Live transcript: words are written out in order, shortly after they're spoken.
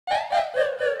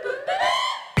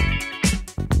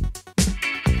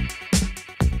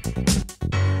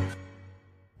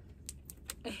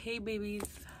babies,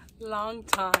 long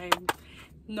time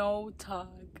no talk,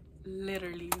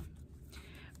 literally,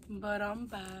 but I'm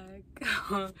back.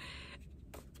 All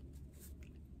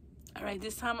right,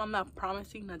 this time I'm not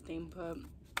promising nothing, but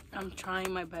I'm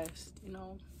trying my best, you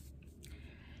know.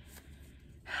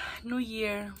 New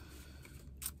year,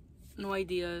 new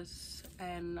ideas,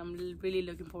 and I'm really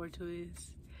looking forward to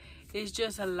this. It's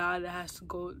just a lot that has to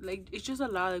go, like, it's just a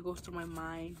lot that goes through my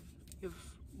mind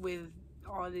with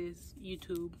all this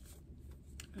YouTube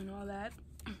and all that.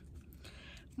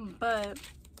 But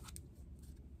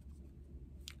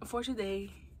for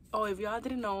today, oh, if y'all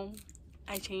didn't know,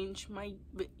 I changed my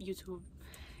YouTube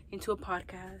into a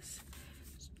podcast,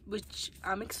 which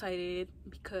I'm excited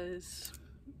because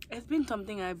it's been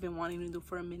something I've been wanting to do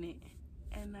for a minute,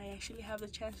 and I actually have the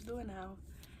chance to do it now.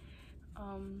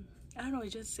 I don't know, it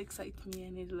just excites me,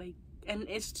 and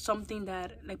it's something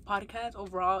that, like, podcast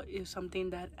overall is something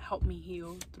that helped me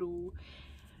heal through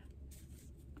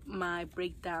my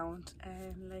breakdowns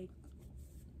and like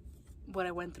what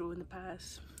I went through in the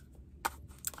past.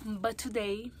 But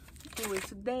today,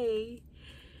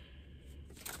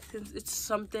 since it's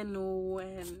something new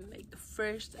and like the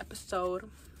first episode,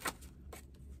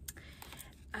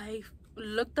 I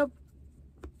looked up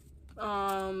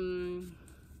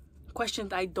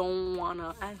questions I don't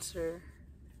wanna answer.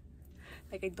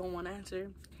 Like, I don't wanna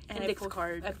answer. And index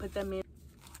card. I put them in.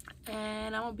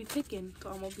 And I'm gonna be picking.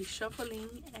 So I'm gonna be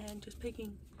shuffling and just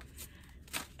picking.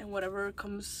 And whatever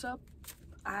comes up,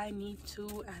 I need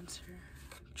to answer.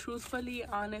 Truthfully,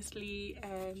 honestly,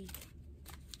 and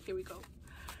here we go.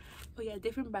 Oh yeah,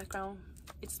 different background.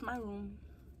 It's my room.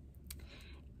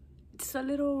 It's a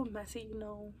little messy, you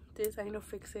know. I need to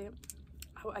fix it.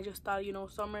 I just thought, you know,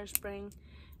 summer, spring,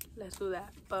 let's do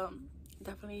that. But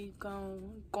definitely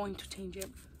going to change it.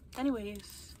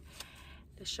 Anyways,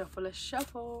 let's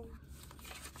shuffle.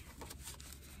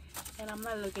 And I'm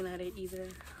not looking at it either.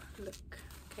 Look,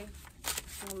 okay?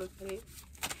 I don't look at it.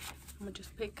 I'm gonna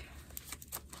just pick.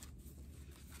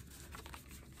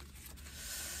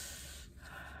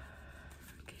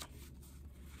 Okay.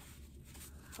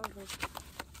 Hold on.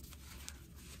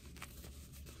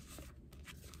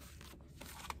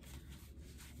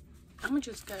 I'm gonna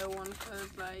just get one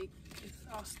because, like, it's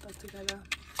all stuck together.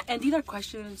 And these are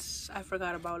questions I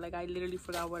forgot about. Like, I literally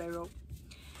forgot what I wrote.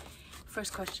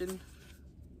 First question.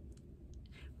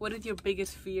 What is your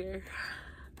biggest fear?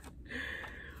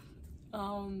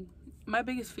 My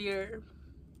biggest fear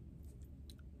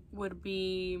would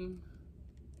be,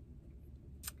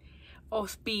 oh,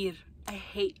 speed. I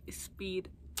hate speed.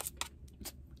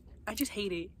 I just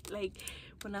hate it. Like,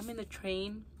 when I'm in the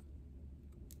train,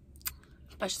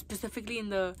 specifically in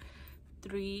the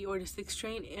 3 or the 6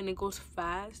 train, and it goes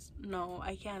fast, no,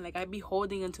 I can't. Like, I'd be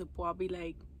holding until I'll be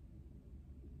like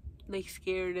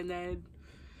scared, and then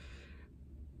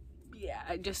yeah,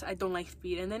 I don't like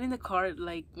speed. And then in the car,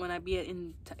 like, when I be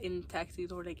in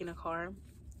taxis or like in a car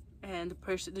and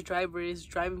the driver is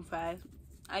driving fast,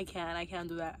 I can't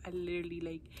do that. I literally,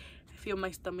 like, I feel my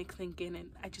stomach sinking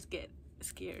and I just get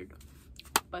scared.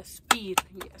 But speed,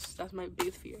 yes, that's my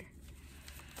biggest fear.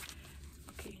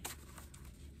 Okay,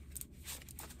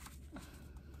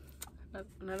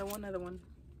 another one.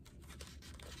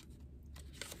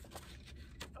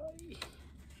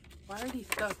 Why are these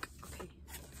stuck? Okay,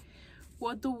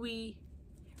 what do we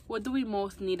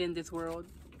most need in this world?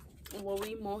 What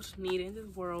we most need in this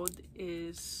world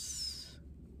is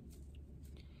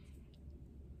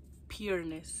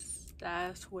pureness.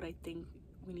 That's what I think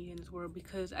we need in this world,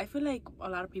 because I feel like a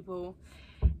lot of people,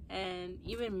 and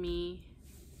even me,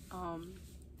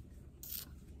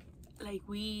 like,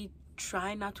 we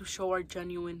try not to show our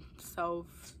genuine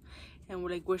selves, and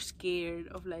we're scared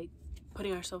of, like,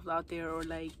 putting ourselves out there, or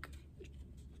like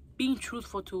being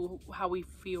truthful to how we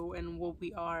feel and what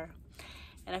we are.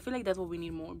 And I feel like that's what we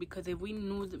need more, because if we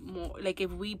knew more, like,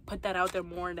 if we put that out there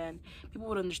more, then people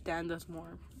would understand us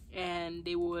more and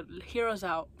they would hear us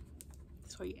out.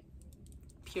 So yeah,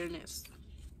 pureness.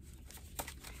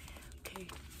 Okay,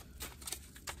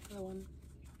 another one.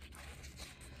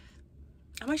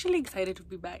 I'm actually excited to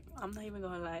be back. I'm not even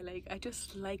gonna lie. Like, I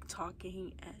just like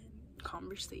talking and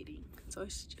conversating. So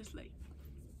it's just like,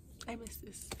 I miss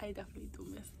this. I definitely do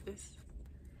miss this.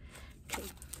 Okay,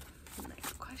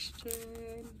 next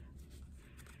question.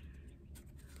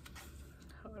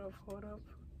 Hold up.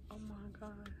 Oh my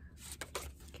god.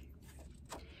 Okay.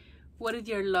 What is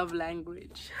your love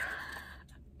language?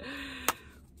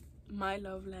 My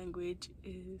love language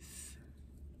is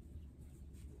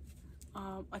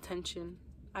attention.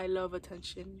 I love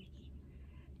attention.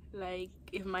 Like,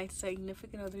 if my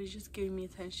significant other is just giving me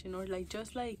attention, or like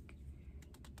just like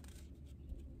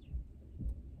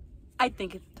I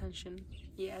think it's attention.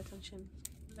 Yeah, attention.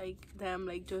 Like them,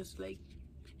 like just like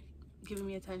giving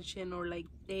me attention, or like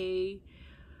they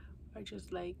are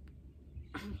just like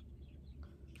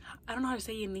I don't know how to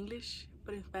say it in English,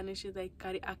 but in Spanish it's like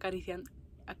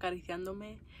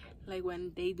acariciándome, like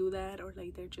when they do that, or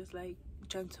like they're just like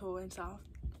gentle and soft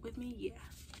with me. Yeah,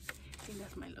 I think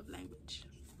that's my love language.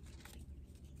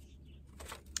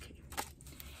 Okay,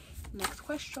 next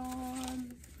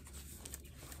question.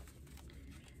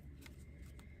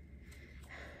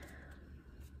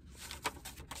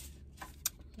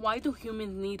 Why do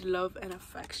humans need love and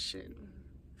affection?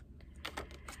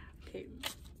 Okay,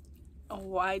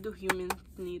 why do humans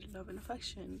need love and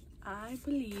affection? I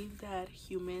believe that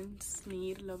humans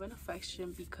need love and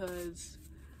affection because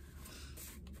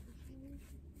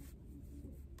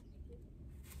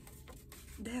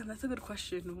damn, that's a good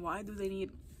question. Why do they need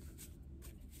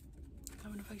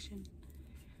love and affection?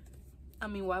 I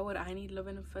mean, why would I need love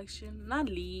and affection? Not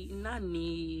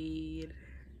need.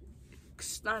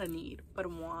 It's not a need, but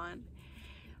want.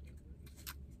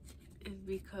 Is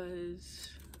because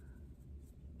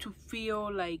to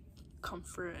feel like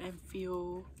comfort and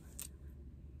feel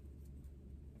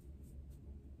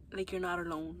like you're not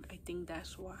alone. I think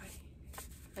that's why.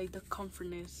 Like the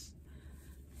comfortness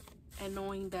and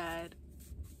knowing that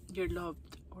you're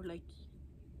loved, or like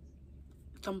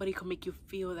somebody can make you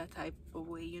feel that type of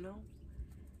way, you know?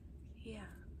 Yeah.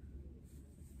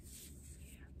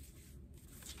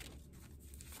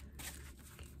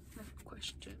 Next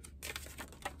question.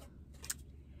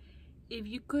 If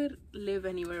you could live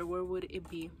anywhere, where would it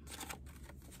be?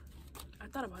 I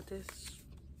thought about this.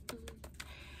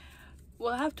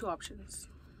 Well, I have two options.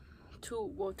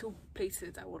 Two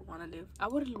places I would want to live. I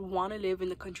would want to live in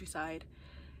the countryside.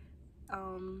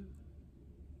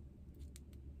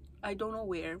 I don't know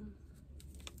where.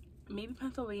 Maybe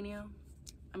Pennsylvania.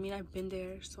 I mean, I've been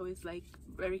there, so it's like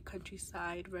very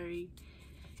countryside, very,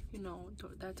 you know,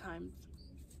 that time,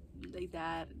 like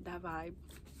that vibe.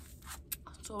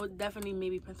 So definitely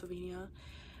maybe Pennsylvania.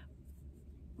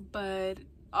 But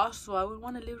also I would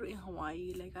want to live in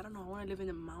Hawaii. Like, I don't know, I want to live in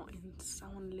the mountains. I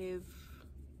want to live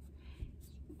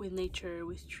with nature,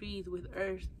 with trees, with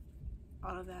earth,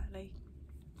 all of that. Like,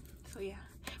 so yeah.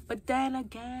 But then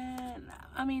again,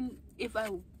 I mean, if I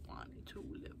wanted to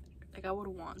live there, like I would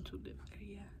want to live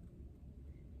there.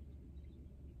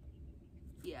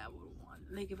 Yeah, I would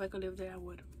want, like, if I could live there, I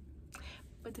would.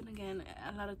 But then again,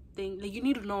 a lot of things, like, you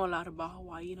need to know a lot about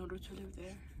Hawaii in order to live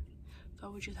there. So I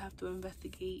would just have to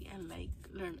investigate and like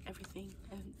learn everything,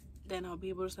 and then I'll be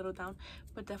able to settle down.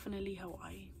 But definitely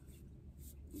Hawaii.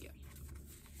 Yeah,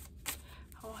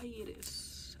 Hawaii it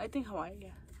is. I think Hawaii.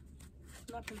 Yeah,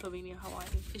 not Pennsylvania, Hawaii.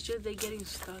 It's just they getting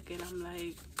stuck, and I'm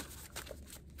like,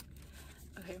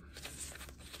 okay,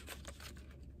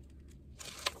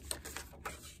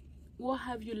 what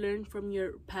have you learned from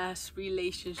your past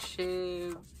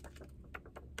relationship?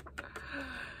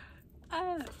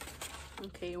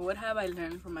 Okay, what have I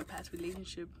learned from my past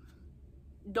relationship?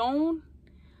 Don't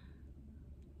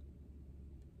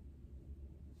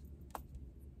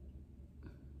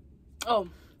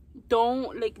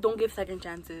give second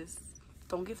chances.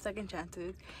 Don't give second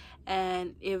chances.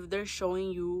 And if they're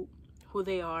showing you who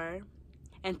they are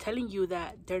and telling you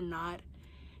that they're not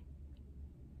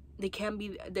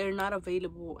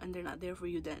available and they're not there for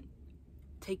you, then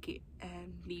take it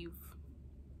and leave.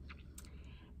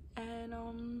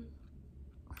 And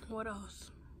what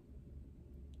else?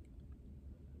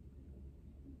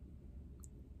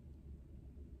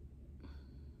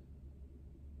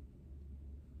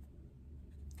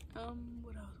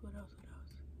 What else?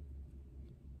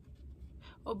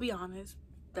 Oh, be honest.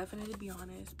 Definitely be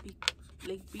honest.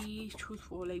 Be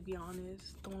truthful. Like, be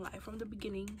honest. Don't lie from the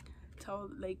beginning. Tell,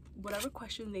 like, whatever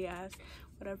question they ask,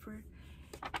 whatever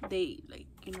they, like,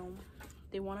 you know,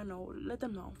 they want to know, let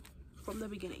them know from the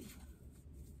beginning.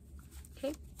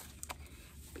 Okay?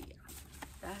 But yeah,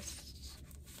 that's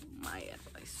my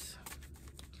advice.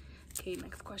 Okay,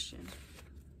 next question.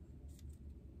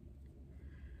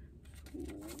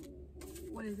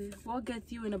 What is it? What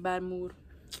gets you in a bad mood?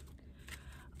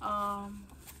 What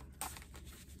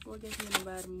gets me in a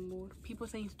bad mood? People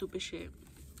saying stupid shit.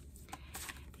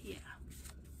 Yeah.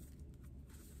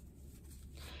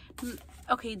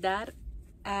 Okay, that,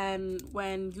 and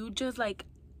when you just like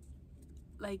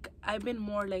I've been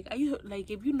more like, I used,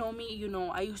 like, if you know me, you know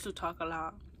I used to talk a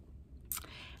lot.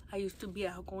 I used to be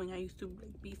outgoing. I used to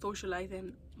like be socialized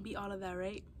and be all of that,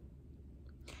 right?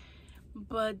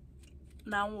 But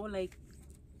now, like,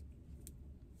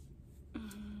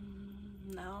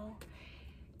 now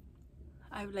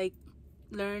I've like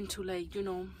learned to, like, you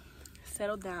know,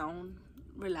 settle down,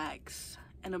 relax,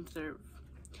 and observe.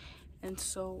 And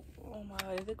so, oh my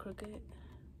god, is it crooked?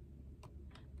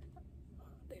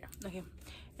 There, okay.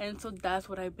 And so that's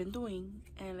what I've been doing.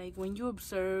 And like when you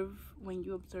observe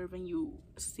and you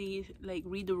see, like,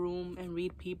 read the room and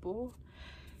read people,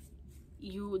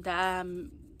 you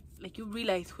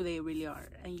realize who they really are,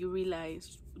 and you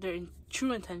realize their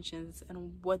true intentions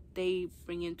and what they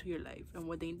bring into your life and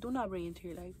what they do not bring into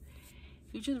your life.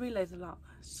 You just realize a lot.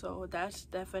 So that's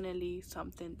definitely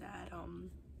something that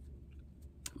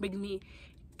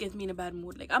gets me in a bad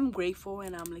mood. Like, I'm grateful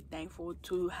and I'm like thankful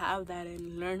to have that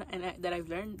and learn, and that I've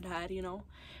learned that, you know.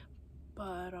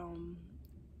 But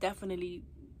definitely,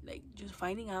 like, just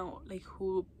finding out like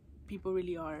who people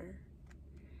really are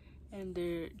and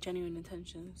their genuine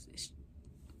intentions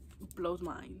blows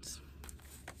minds.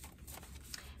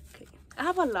 Okay, I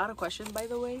have a lot of questions, by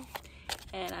the way,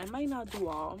 and I might not do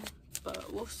all,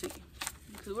 but we'll see,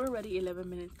 because we're already 11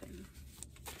 minutes in.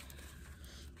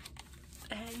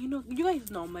 And you know, you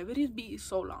guys know my videos be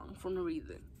so long for no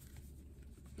reason,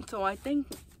 so I think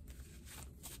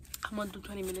I'm gonna do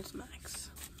 20 minutes max,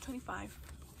 25.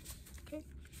 Okay,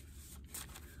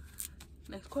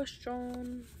 next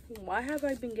question. Why have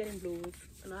I been getting blues,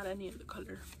 not any other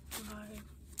color? Why?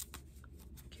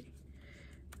 Okay,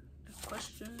 next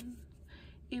question.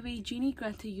 If a genie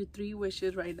granted you 3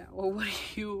 wishes right now, what would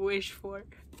you wish for?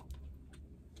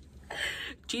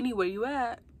 Genie, where you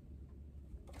at?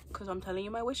 Because I'm telling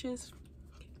you my wishes.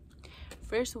 Okay.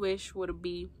 First wish would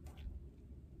be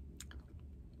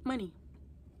money.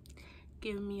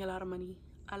 Give me a lot of money.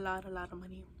 A lot of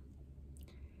money.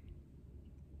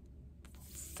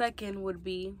 Second would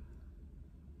be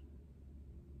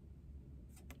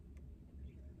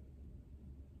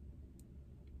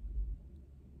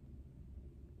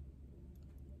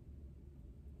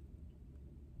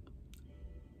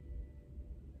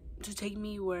to take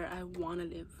me where I want to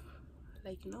live.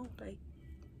 Like, you know, like,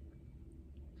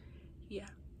 yeah,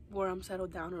 where I'm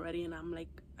settled down already and I'm like,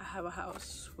 I have a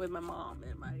house with my mom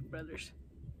and my brothers.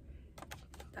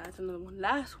 That's another one.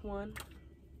 Last one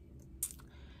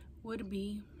would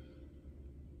be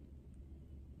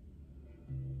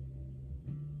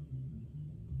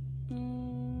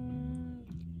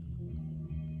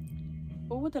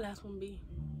what would the last one be?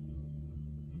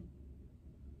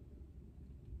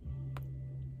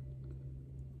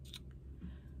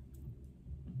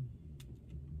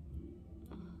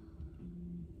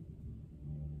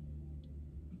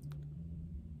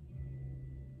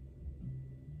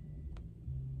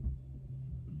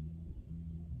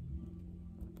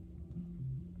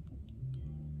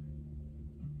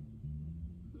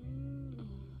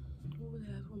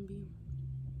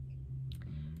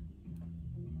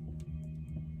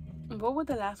 What would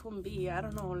the last one be? I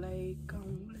don't know, like,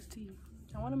 let's see.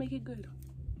 I want to make it good.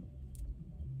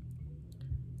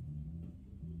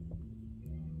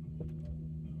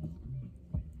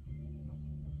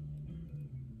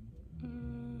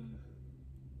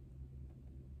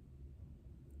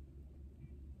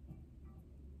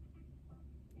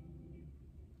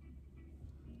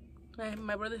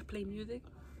 My brother's playing music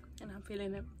and I'm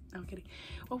feeling it. I'm kidding.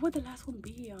 What would the last one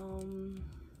be?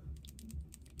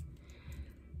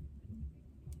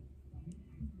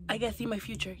 I guess see my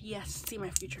future. Yes, see my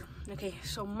future. Okay,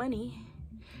 so money,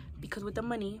 because with the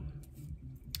money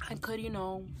I could, you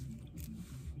know,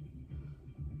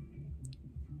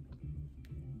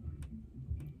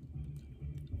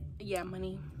 yeah,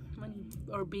 money,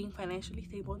 or being financially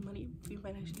stable. Being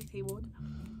financially stable,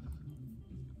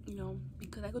 you know,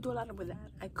 because I could do a lot with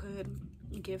that. I could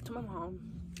give to my mom,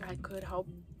 I could help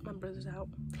my brothers out,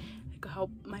 I could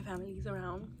help my families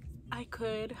around, I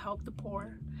could help the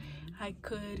poor, I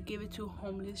could give it to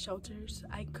homeless shelters,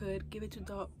 I could give it to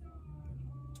the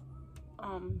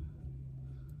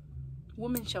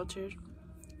women's shelters.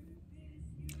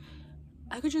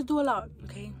 I could just do a lot.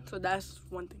 Okay, so that's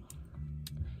one thing.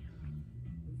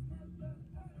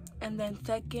 And then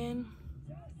second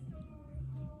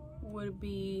would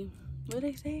be, what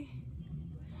did I say?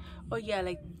 Oh yeah,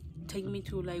 like, take me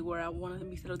to like where I want to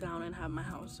be settled down and have my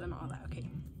house and all that.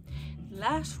 Okay,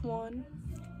 last one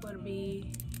would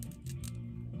be,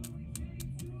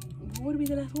 what would be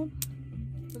the last one?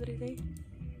 What did I say?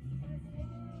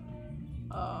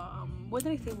 What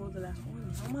did I say was the last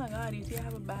one? Oh my god, you see I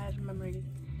have a bad memory.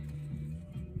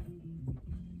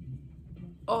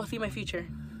 Oh, see my future.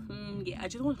 Yeah, I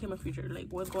just want to see my future, like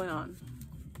what's going on,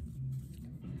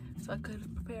 so I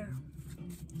could prepare.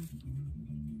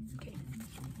 Okay,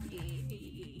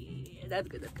 yeah, that's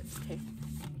good, okay.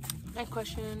 Next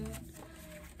question.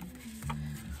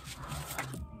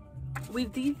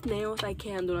 With these nails I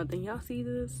can't do nothing. Y'all see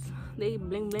this? They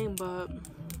bling bling, but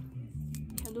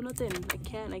can't can't do nothing. I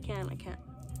can't.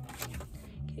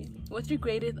 Okay, what's your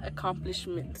greatest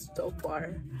accomplishment so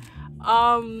far?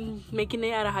 Making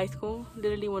it out of high school,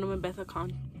 literally one of my best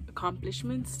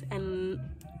accomplishments, and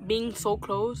being so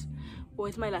close. Well,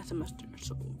 it's my last semester,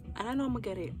 so, and I know I'm gonna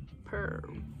get it per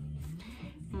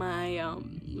my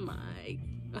my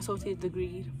associate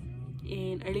degree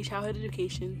in early childhood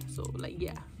education. So like,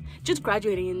 yeah, just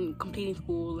graduating and completing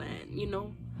school, and you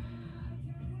know,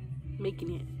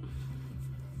 making it.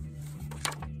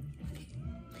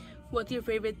 What's your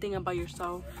favorite thing about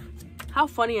yourself? How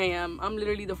funny I am. I'm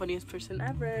literally the funniest person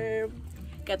ever.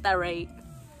 Get that right.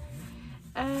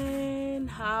 And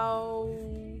how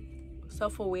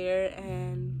self-aware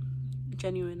and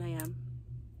genuine I am.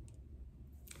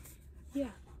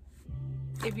 Yeah.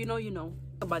 If you know, you know.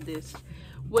 About this.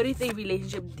 What is a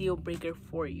relationship deal breaker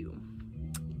for you?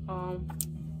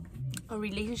 A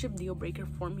relationship deal breaker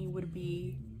for me would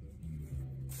be,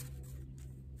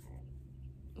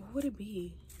 what would it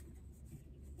be?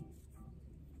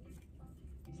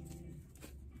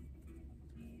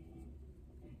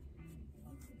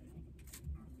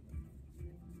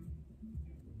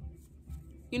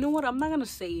 You know what? I'm not gonna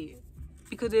say it,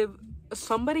 because if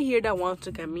somebody here that wants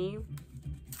to get me,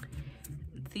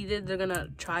 it's either they're gonna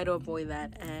try to avoid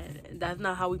that, and that's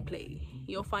not how we play.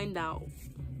 You'll find out.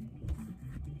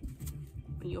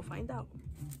 You'll find out.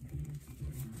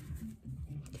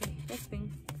 Okay, next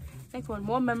thing. Next one.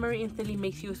 What memory instantly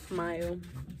makes you smile?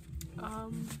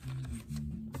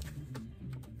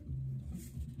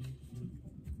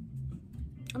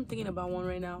 I'm thinking about one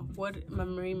right now. What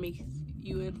memory makes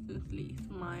you instantly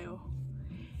smile?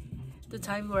 The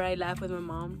times where I laugh with my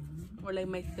mom or like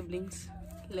my siblings.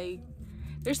 Like,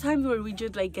 there's times where we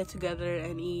just like get together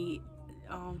and eat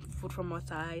food from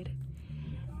outside,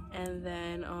 and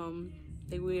then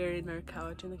like we are in our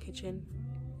couch in the kitchen,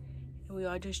 and we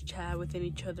all just chat within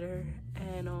each other,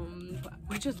 and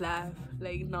we just laugh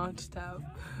like non-stop.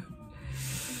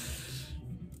 It's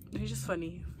just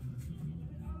funny.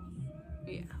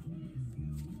 Yeah.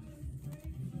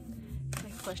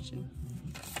 Next question.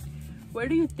 Where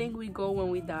do you think we go when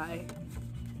we die?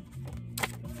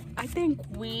 I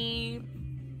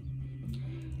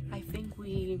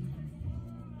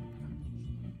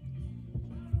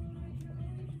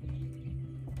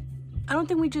don't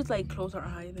think we just like close our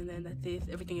eyes and then that's it,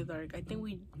 everything is dark. I think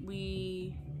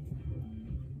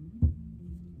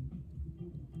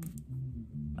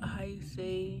I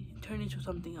say turn into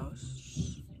something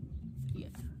else. Yeah.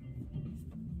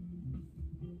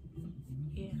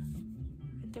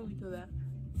 I think we do that.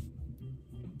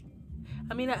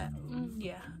 I mean,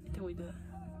 yeah, I think we do that.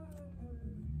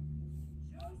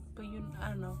 But I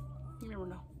don't know. You never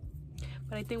know.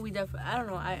 But I think we definitely, I don't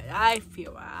know. I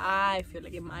feel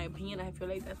like, in my opinion, I feel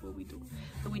like that's what we do.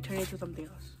 So we turn into something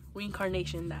else.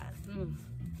 Reincarnation, that.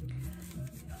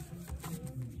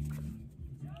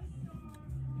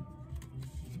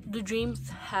 Do dreams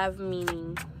have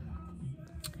meaning?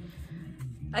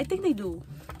 I think they do.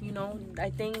 You know, I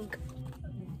think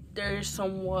there's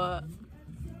somewhat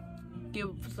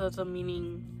gives us a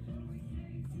meaning,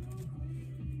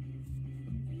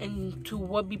 and to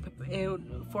what be prepared,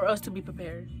 for us to be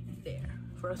prepared there,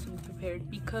 for us to be prepared,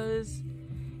 because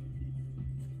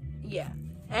yeah.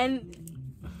 And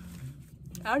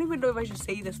I don't even know if I should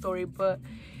say the story, but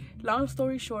long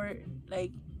story short,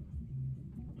 like,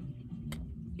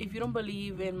 if you don't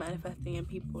believe in manifesting and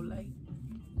people like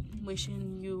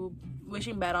wishing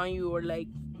bad on you, or like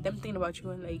them thinking about you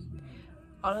and like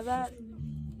all of that,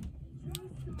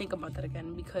 think about that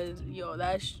again, because yo,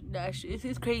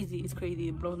 it's crazy. It's crazy.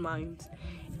 It blows minds.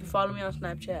 If you follow me on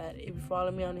Snapchat, if you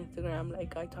follow me on Instagram,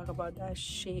 like, I talk about that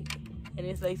shit, and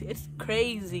it's like, it's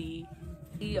crazy.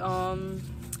 And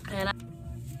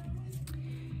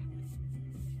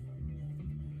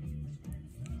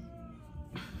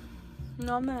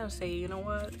no, I'm not gonna say, you know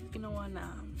what, nah,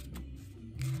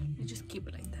 you just keep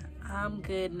it like that. I'm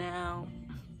good now.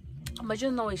 But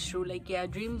just know it's true. Like, yeah,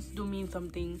 dreams do mean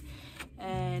something,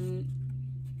 and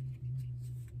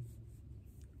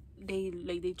they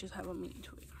just have a meaning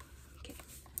to it. Okay,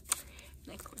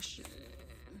 next question.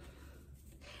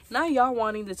 Now y'all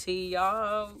wanting the tea,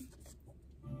 y'all.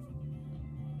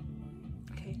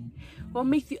 Okay, what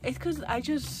makes you? It's because I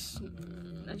just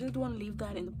want to leave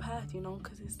that in the past, you know,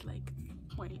 because it's like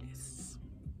pointless.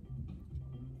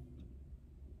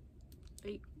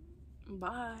 Like,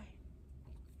 bye.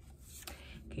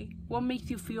 Okay, what makes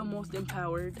you feel most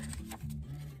empowered?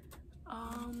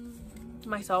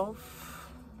 Myself,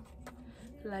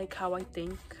 like how I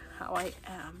think, how I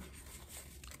am.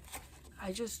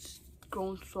 I just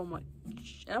grown so much,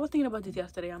 and I was thinking about this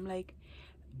yesterday. I'm like,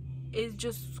 it's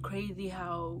just crazy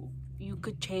how you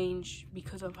could change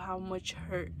because of how much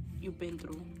hurt you've been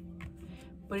through.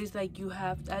 But it's like you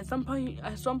have at some point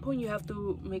you have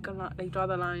to make a line, like draw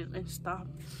the line and stop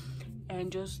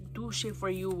and just do shit for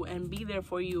you and be there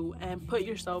for you and put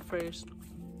yourself first.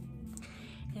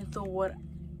 And so what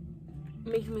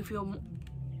makes me feel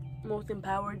most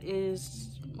empowered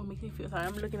is what makes me feel sorry,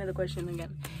 I'm looking at the question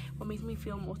again. What makes me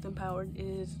feel most empowered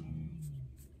is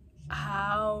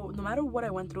how no matter what I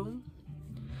went through,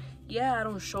 yeah, I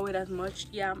don't show it as much.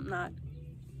 Yeah, I'm not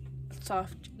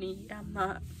soft Jenny. I'm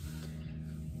not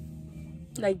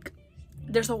like,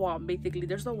 there's a wall, basically.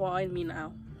 There's a wall in me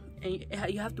now, and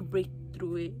you have to break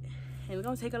through it, and it's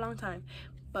gonna take a long time,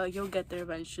 but you'll get there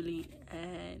eventually,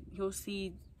 and you'll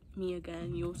see me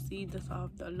again. You'll see the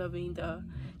soft, the loving, the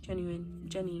genuine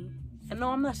Jenny. And no,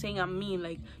 I'm not saying I'm mean.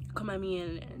 Like, you come at me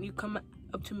and you come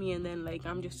up to me and then like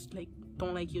I'm just like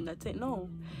don't like you and that's it. No,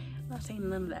 I'm not saying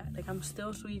none of that. Like, I'm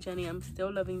still sweet Jenny. I'm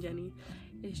still loving Jenny.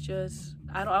 It's just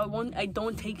I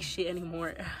don't take shit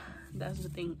anymore. That's the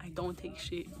thing. I don't take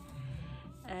shit.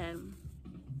 And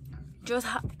just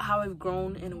how I've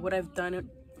grown and what I've done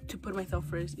to put myself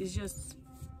first is just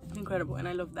incredible, and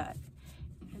I love that.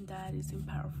 And that is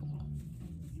powerful.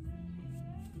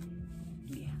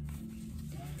 Yeah.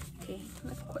 Okay,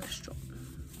 next question.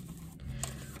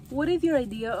 What is your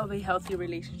idea of a healthy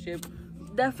relationship?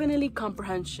 Definitely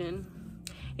comprehension.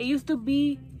 It used to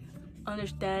be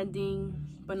understanding,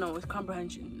 but no, it's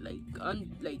comprehension.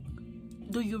 Like,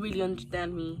 do you really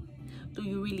understand me? Do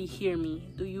you really hear me?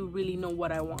 Do you really know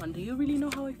what I want? Do you really know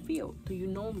how I feel? Do you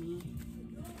know me?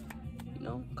 You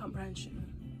know, comprehension.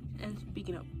 And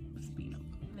speaking up.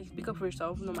 Like, speak up for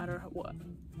yourself no matter what.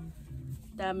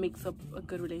 That makes up a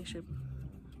good relationship.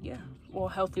 Yeah, or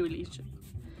healthy relationship.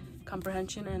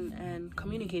 Comprehension and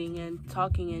communicating and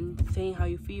talking and saying how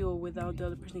you feel without the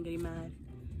other person getting mad.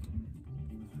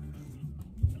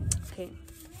 Okay.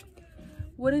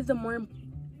 What is more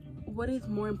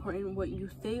important, what you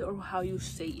say or how you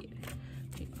say it?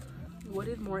 Okay. What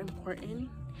is more important,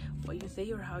 what you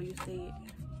say or how you say it?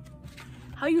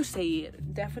 How you say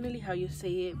it. Definitely how you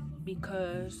say it,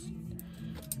 because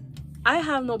I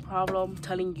have no problem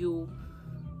telling you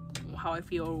how I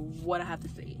feel or what I have to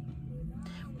say.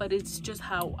 But it's just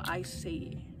how I say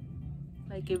it.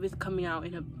 Like, if it's coming out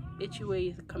in a bitchy way,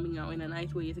 is it coming out in a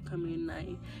nice way, is it coming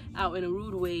out in a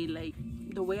rude way? Like,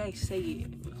 the way I say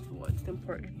it is what's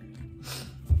important.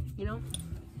 You know?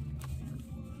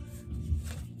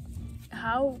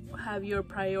 How have your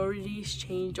priorities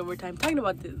changed over time? Talking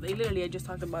about this, like, literally I just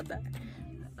talked about that.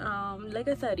 Like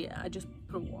I said, yeah, I just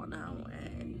put one out,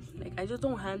 and like, I just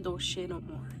don't handle shit no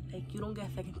more. Like, you don't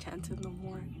get second chances no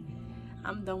more.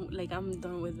 I'm done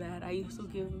with that. I used to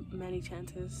give many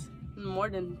chances, more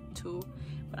than 2,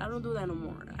 but I don't do that no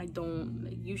more. I don't.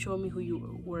 Like, you showed me who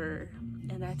you were,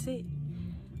 and that's it.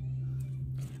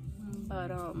 But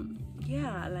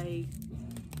yeah, like,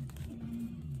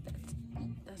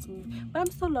 that's me. But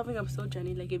I'm still loving, I'm still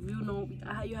Jenny. Like, if you know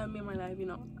how you have me in my life, you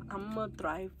know, I'm gonna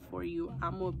thrive for you.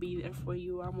 I'm gonna be there for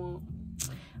you.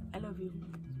 I love you.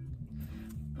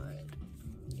 But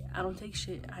yeah, I don't take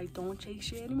shit. I don't take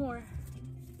shit anymore.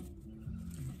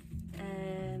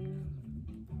 And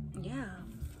yeah.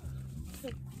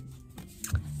 Okay.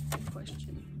 Next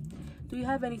question. Do you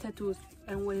have any tattoos,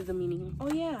 and what is the meaning?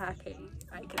 Oh yeah, okay,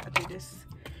 I can do this.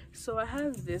 So I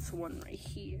have this one right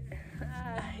here.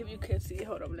 If you can see,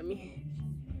 hold on, let me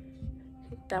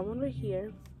hit that one right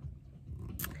here.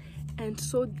 And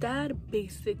so that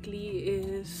basically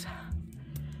is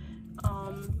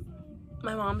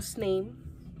my mom's name,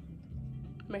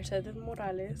 Mercedes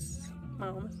Morales. My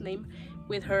mom's name,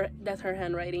 with her, that's her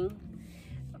handwriting.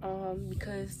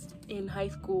 Because in high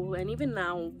school and even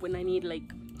now, when I need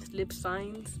like slip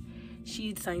signs,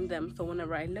 she'd sign them. So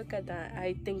whenever I look at that,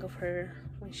 I think of her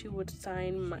when she would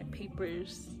sign my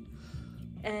papers.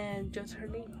 And just her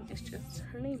name, it's just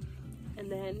her name.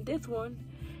 And then this one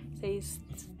says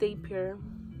stay pure,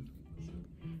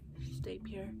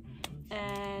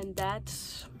 and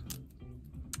that's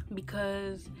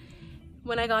because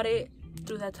when I got it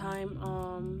through that time,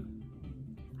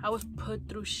 I was put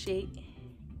through shit,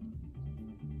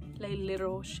 like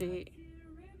literal shit,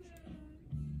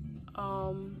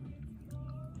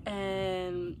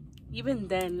 and even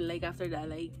then, like after that,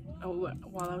 like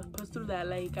while I was put through that,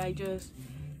 like I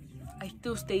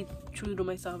still stayed true to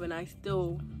myself, and I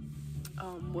still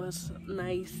was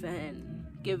nice and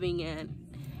giving, and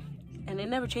it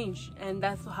never changed. And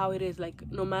that's how it is. Like,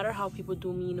 no matter how people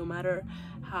do me, no matter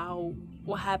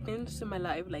what happens in my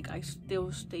life, like I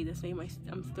still stay the same.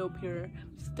 I'm still pure,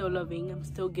 I'm still loving, I'm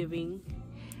still giving.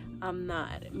 I'm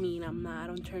not mean. I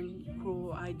don't turn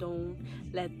cruel. I don't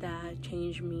let that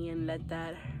change me and let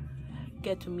that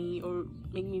get to me or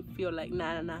make me feel like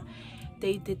nah.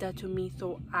 They did that to me,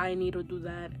 so I need to do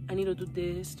that. I need to do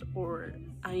this, or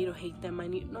I need to hate them.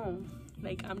 No.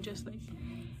 Like, I'm just like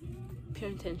pure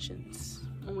intentions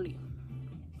only.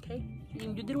 Okay?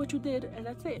 And you did what you did, and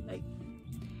that's it. Like,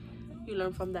 you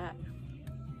learn from that.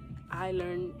 I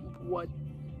learned what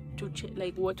to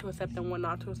accept and what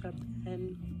not to accept,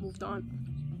 and moved on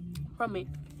from it.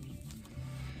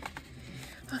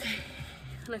 Okay,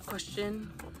 next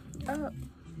question. I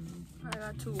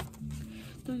got two.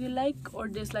 Do you like or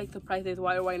dislike surprises?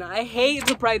 Why not? I hate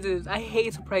surprises. I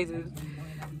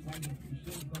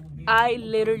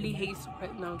literally hate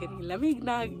surprises. No, I'm kidding. Let me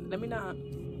not.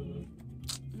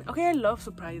 Okay, I love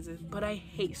surprises, but I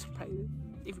hate surprises,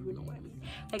 if you know what I mean.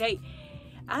 Like,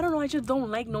 I don't know, I just don't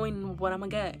like knowing what I'm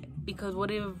gonna get, because what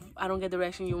if I don't get the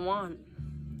reaction you want,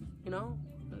 you know?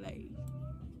 Like,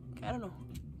 I don't know.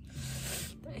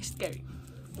 It's scary.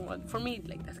 Well, for me,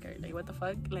 like, that's scary. Like, what the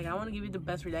fuck? Like, I want to give you the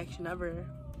best reaction ever.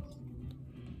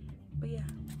 But yeah.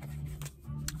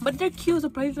 But they're cute.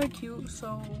 Surprises are cute.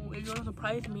 So if you want to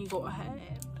surprise me, go ahead.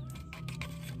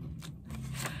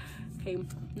 Okay,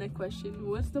 next question.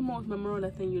 What's the most memorable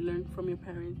lesson you learned from your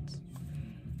parents?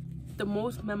 The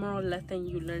most memorable lesson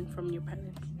you learned from your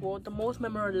parents? Well, the most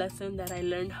memorable lesson that I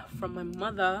learned from my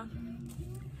mother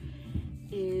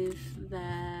is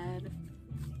that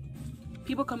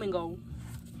people come and go.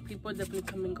 People definitely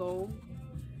come and go.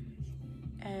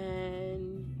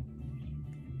 And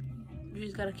you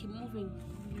just gotta keep moving.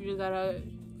 You just gotta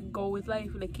go with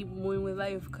life. Like, keep moving with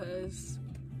life, because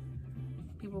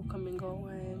people come and go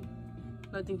and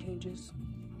nothing changes.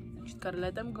 You just gotta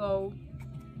let them go.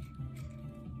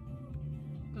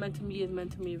 Meant to be is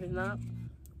meant to be. If it's not,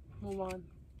 move on.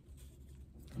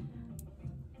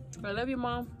 I love you,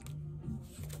 Mom.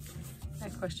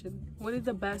 Next question. What is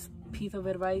the best piece of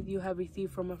advice you have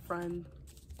received from a friend?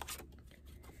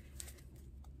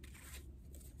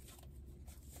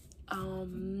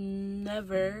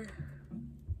 Never.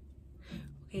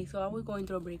 Okay, so I was going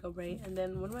through a breakup, right? And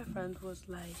then one of my friends was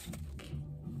like,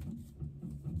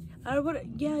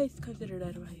 yeah, it's considered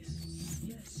advice.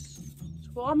 Yes.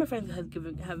 Well, all my friends have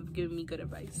given me good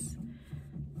advice,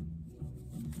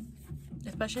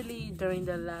 especially during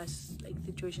the last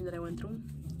situation that I went through,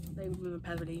 like with my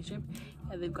past relationship.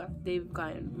 And they've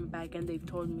gotten back and they've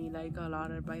told me like a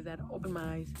lot of advice that opened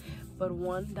my eyes. But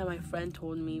one that my friend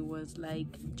told me was like,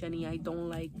 Jenny, I don't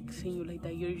like seeing you like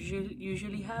that. You're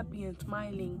usually happy and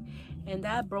smiling, and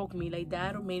that broke me. Like,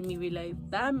 that made me realize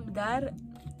that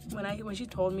when she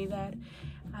told me that,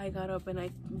 I got up and I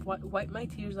wiped my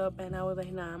tears up, and I was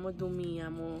like, nah, I'm gonna do me.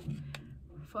 I'm gonna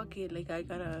fuck it. Like, I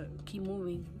gotta keep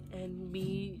moving and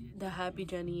be the happy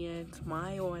Jenny and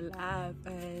smile and laugh.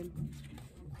 And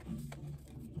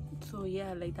so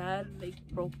yeah, like, that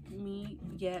broke me,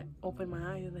 yet opened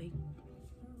my eyes. Like,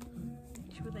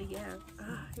 she was like, yeah,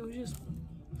 it was just,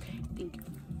 thank you.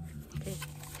 Okay,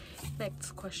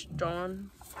 next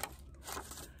question.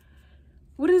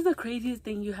 What is the craziest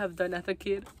thing you have done as a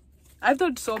kid? I've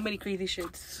done so many crazy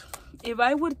shits. If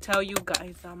I would tell you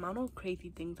guys the amount of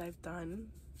crazy things I've done,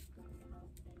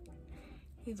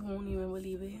 you won't even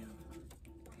believe it.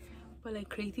 But like,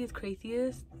 craziest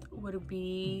would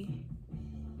be,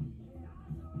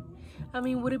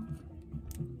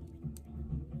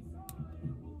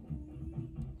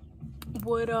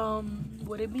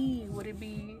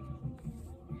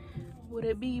 would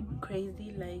it be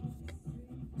crazy, like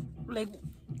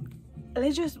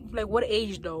let's just, like, what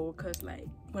age though? Because like,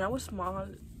 when I was small,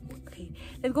 okay,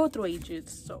 let's go through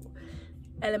ages. So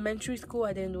elementary school,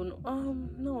 I didn't do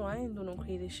I didn't do no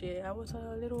crazy shit. I was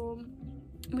a little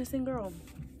missing girl.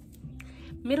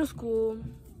 Middle school,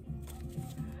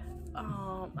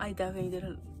 I definitely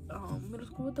did middle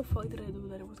school. What the fuck did I do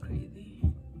that it was crazy?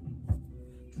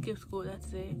 Skip school,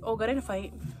 that's it. Oh, got in a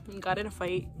fight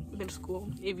middle school.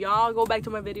 If y'all go back to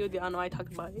my video, y'all know I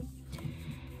talked about it.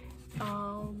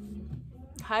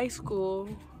 High school,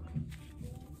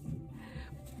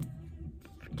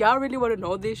 y'all really want to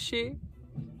know this shit?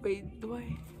 Wait, do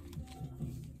I?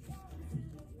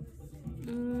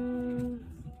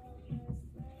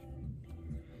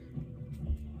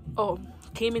 Oh,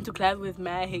 came into class with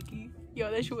mad hickey.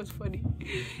 Yo, that shit was funny.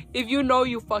 If you know,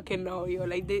 you fucking know. Yo,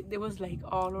 like, they was like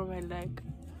all over my leg,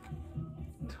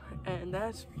 and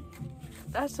that's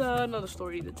another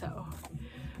story to tell.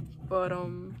 But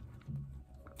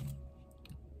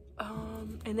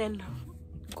and then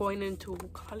going into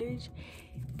college,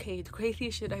 okay, the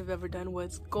craziest shit I've ever done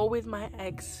was go with my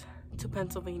ex to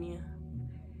Pennsylvania,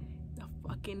 the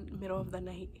fucking middle of the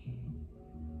night.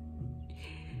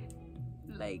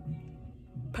 like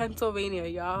Pennsylvania,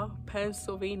 y'all.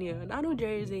 Pennsylvania, not New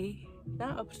Jersey,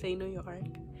 not upstate New York,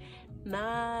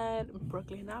 not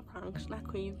Brooklyn, not Bronx, not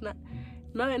Queens, not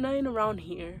around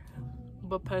here,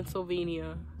 but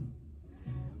Pennsylvania.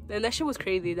 And that shit was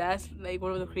crazy. That's like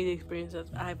one of the crazy experiences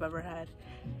I've ever had.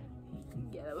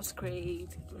 Yeah, that was crazy.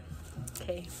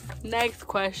 Okay, next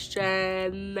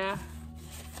question.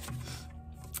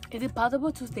 Is it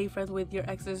possible to stay friends with your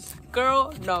exes?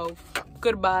 Girl, no.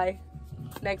 Goodbye.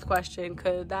 Next question,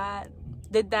 because that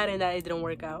did that and that it didn't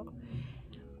work out.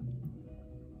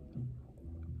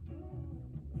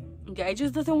 Yeah, it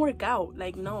just doesn't work out.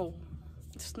 Like, no.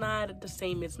 It's not the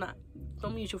same. It's not.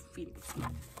 Don't mutual feelings.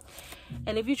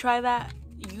 And if you try that,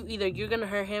 you're gonna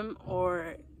hurt him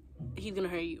or he's gonna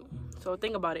hurt you. So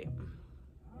think about it.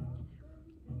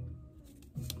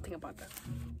 Think about that.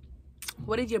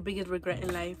 What is your biggest regret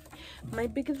in life? My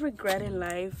biggest regret in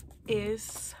life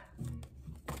is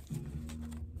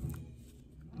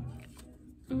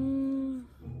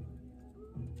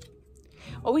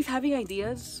always having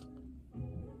ideas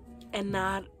and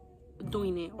not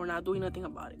doing it or not doing nothing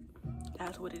about it.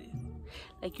 That's what it is.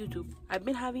 Like YouTube. I've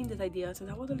been having this idea since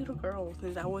I was a little girl,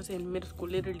 since I was in middle school,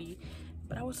 literally.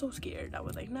 But I was so scared. I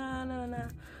was like, nah.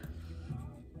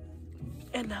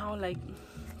 And now, like,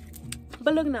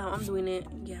 but look now, I'm doing it.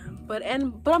 Yeah. But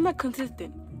I'm not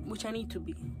consistent, which I need to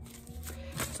be.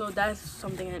 So that's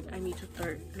something I need to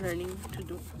start learning to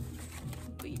do.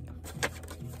 But yeah.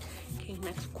 Okay,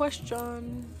 next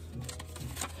question.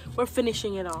 We're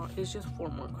finishing it all. It's just 4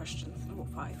 more questions. Well,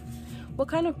 5. What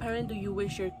kind of parent do you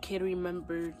wish your kid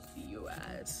remembers you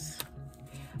as?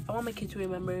 I want my kid to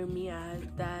remember me as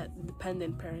that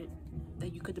dependent parent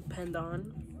that you could depend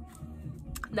on.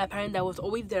 That parent that was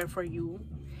always there for you.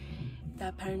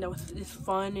 That parent that is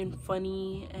fun and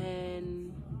funny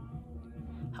and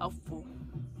helpful.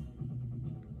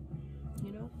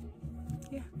 You know?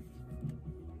 Yeah.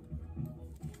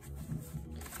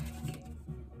 Okay.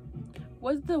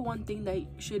 What's the one thing that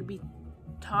should be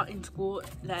taught in school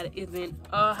that isn't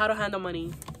how to handle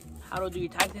money, how to do your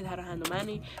taxes, how to handle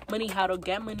money, how to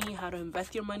get money, how to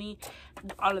invest your money,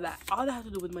 all that has to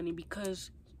do with money,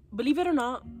 because believe it or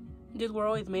not, this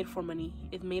world is made for money.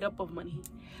 It's made up of money.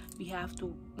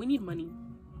 We need money,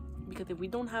 because if we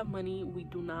don't have money, we're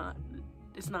not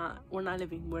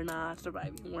living, we're not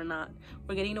surviving,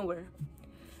 we're getting nowhere.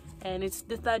 And it's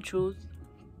the sad truth,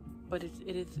 but it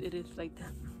is like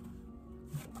that.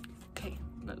 Okay,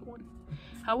 another one.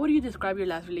 How would you describe your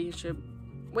last relationship?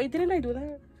 Wait, didn't I do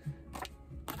that?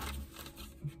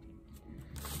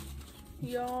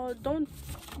 Y'all, don't...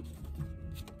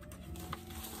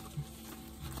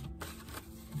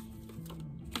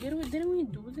 Didn't we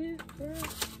do this, girl?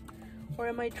 Or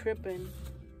am I tripping?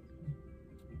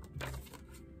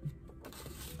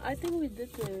 I think we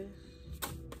did this.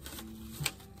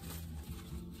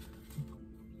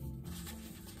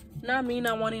 Not me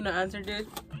not wanting to answer this,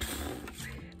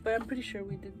 but I'm pretty sure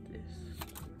we did this.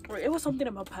 Or it was something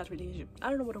about past relationship. I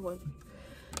don't know what it was.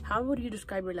 How would you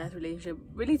describe your last relationship?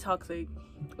 Really toxic.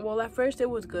 Well, at first it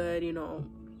was good, you know.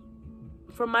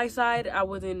 From my side, I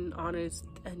wasn't honest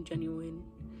and genuine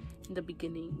in the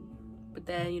beginning. But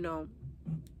then, you know,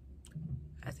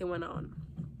 as it went on,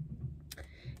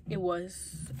 it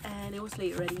was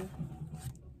late already.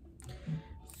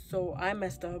 So I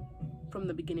messed up from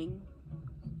the beginning.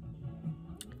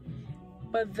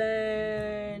 But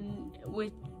then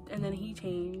he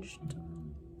changed,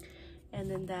 and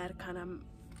then that kind of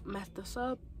messed us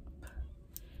up,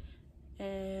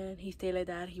 and he stayed like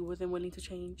that. He wasn't willing to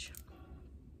change,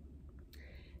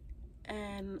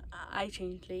 and I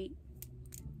changed late,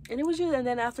 and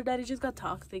then after that it just got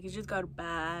toxic. It just got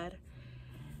bad,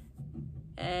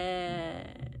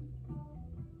 and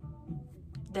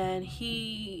then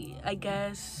I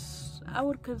guess I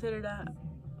would consider that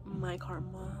my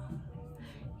karma.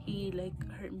 He like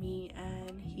hurt me,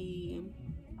 and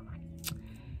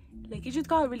it just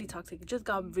got really toxic. It just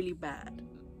got really bad,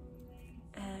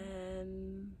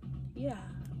 and yeah,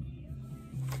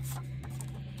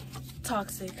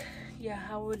 toxic. Yeah,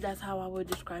 that's how I would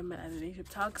describe my relationship.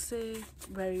 Toxic,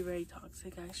 very, very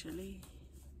toxic, actually.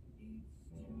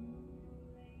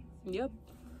 Yep.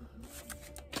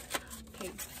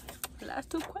 Okay,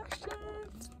 last 2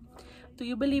 questions. Do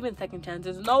you believe in second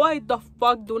chances? No, I the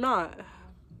fuck do not.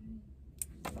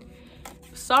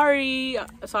 Sorry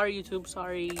YouTube,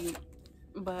 sorry,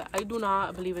 but I do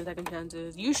not believe in second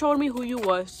chances. You showed me who you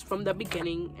was from the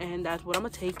beginning, and that's what I'm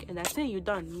gonna take, and that's it. You're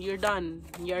done.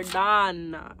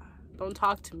 Don't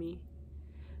talk to me.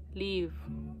 Leave.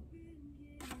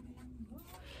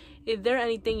 Is there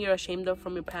anything you're ashamed of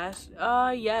from your past?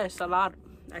 Yes, a lot,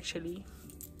 actually.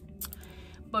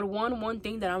 But one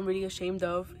thing that I'm really ashamed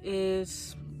of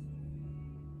is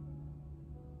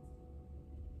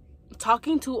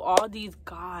talking to all these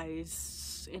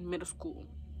guys in middle school.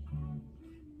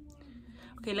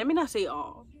 Okay, let me not say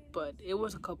all, but it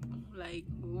was a couple. Like,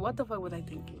 what the fuck was I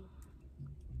thinking?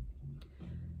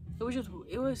 It was just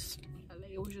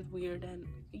weird. And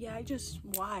yeah,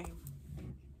 why?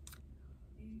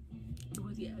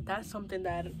 Yeah, that's something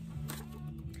that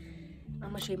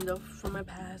I'm ashamed of from my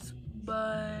past,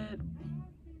 but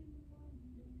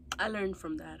I learned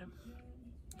from that.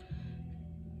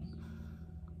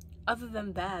 Other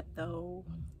than that, though,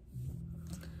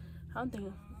 I don't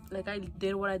think, like, I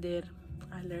did what I did.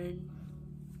 I learned,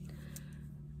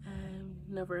 and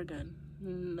never again.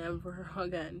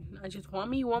 I just want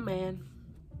me one man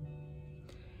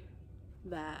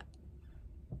that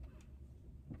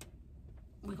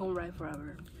we gonna ride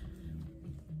forever.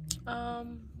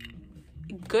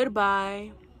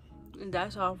 Goodbye. And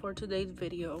that's all for today's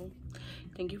video.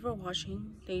 Thank you for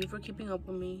watching. Thank you for keeping up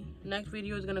with me. Next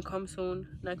video is gonna come soon.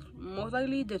 Most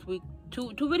likely this week.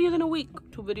 Two videos in a week.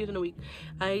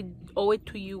 I owe it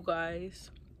to you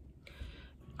guys.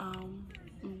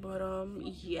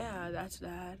 Yeah, that's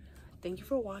that. Thank you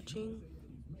for watching.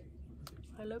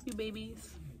 I love you,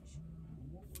 babies.